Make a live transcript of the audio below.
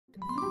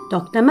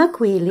Doctor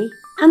McWheelie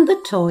and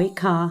the Toy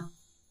Car.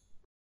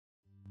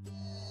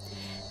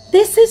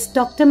 This is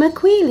Doctor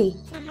McWheelie.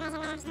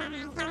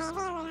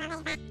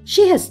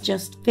 She has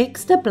just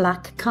fixed a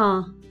black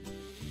car.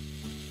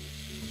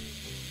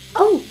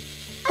 Oh,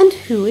 and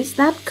who is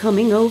that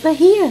coming over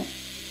here?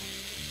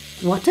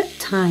 What a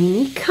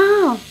tiny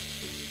car!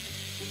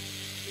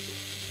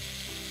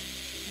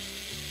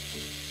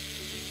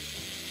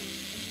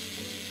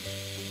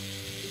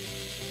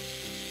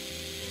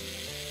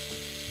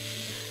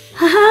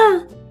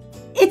 Haha!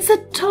 It's a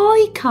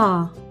toy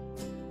car.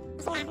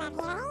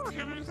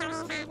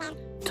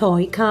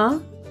 Toy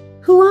car?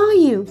 Who are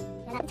you?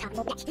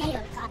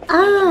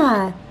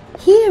 Ah,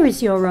 here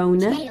is your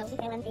owner,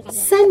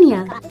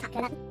 Senya.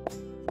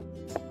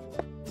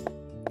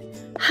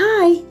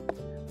 Hi,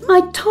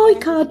 my toy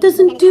car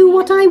doesn't do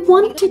what I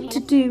want it to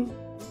do.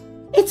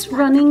 It's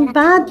running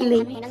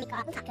badly.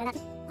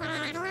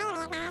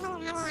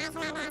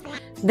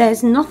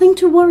 There's nothing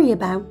to worry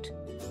about.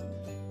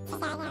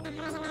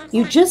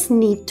 You just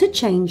need to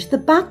change the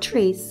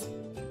batteries.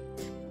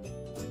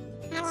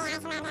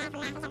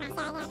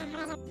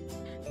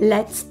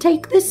 Let's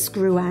take this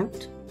screw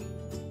out.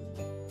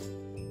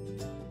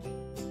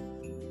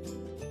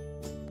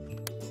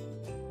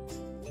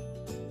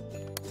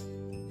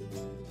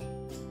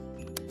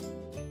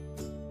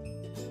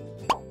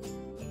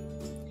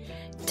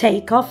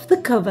 Take off the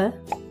cover.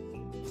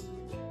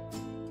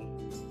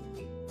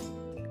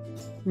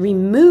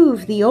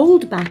 Remove the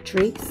old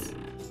batteries.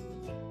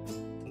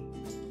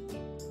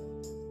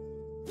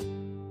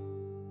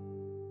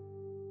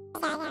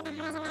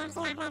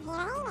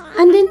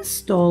 And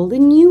install the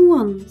new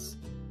ones.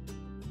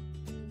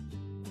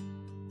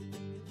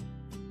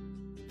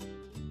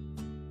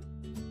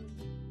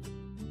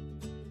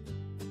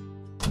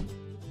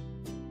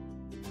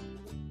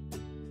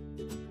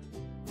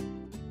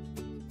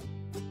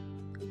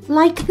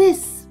 Like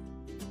this.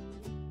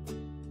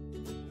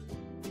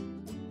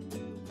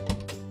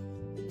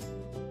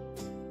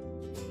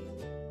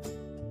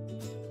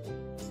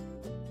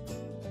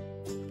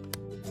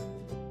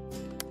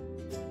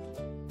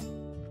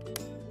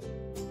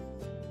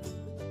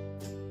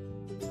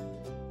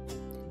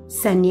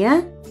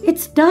 Senya,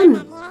 it's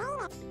done.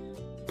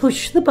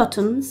 Push the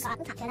buttons.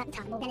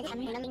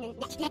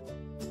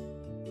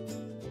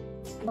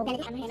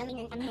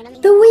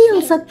 The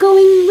wheels are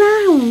going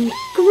round.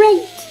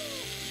 Great.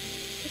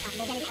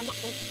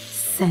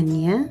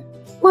 Senya,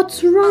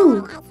 what's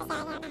wrong?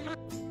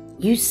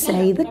 You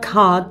say the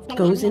car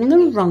goes in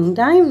the wrong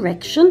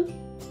direction?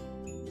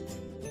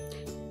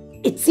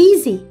 It's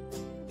easy.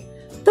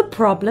 The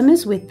problem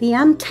is with the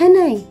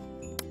antennae.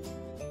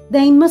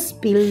 They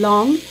must be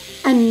long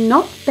and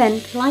not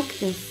bent like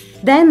this.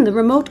 Then the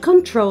remote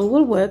control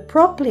will work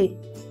properly.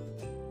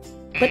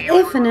 But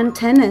if an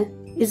antenna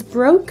is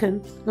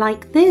broken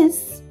like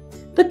this,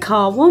 the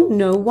car won't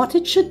know what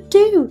it should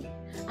do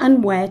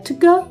and where to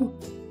go.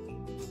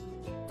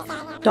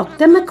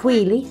 Doctor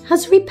McWheelie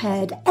has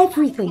repaired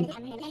everything.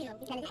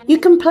 You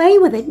can play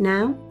with it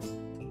now.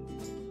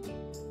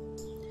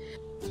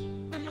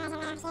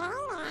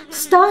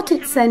 Start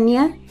it,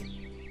 Senya.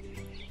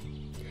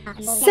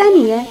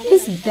 Senya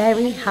is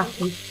very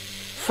happy.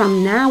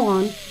 From now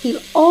on,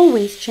 he'll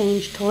always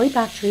change toy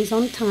batteries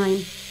on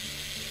time.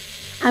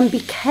 And be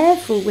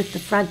careful with the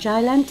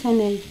fragile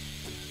antennae.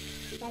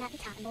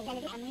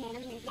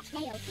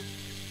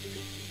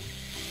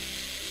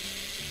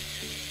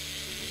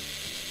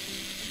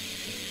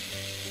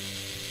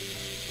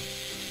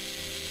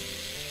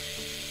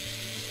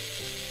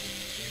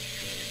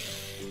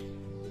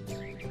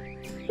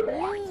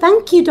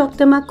 Thank you,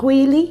 Doctor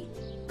McWheelie.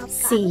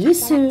 See you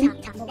soon.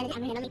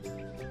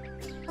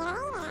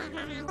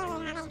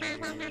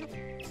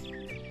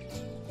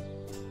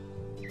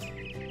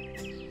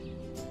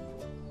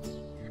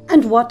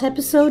 And what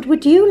episode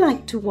would you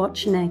like to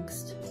watch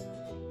next?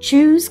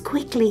 Choose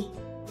quickly.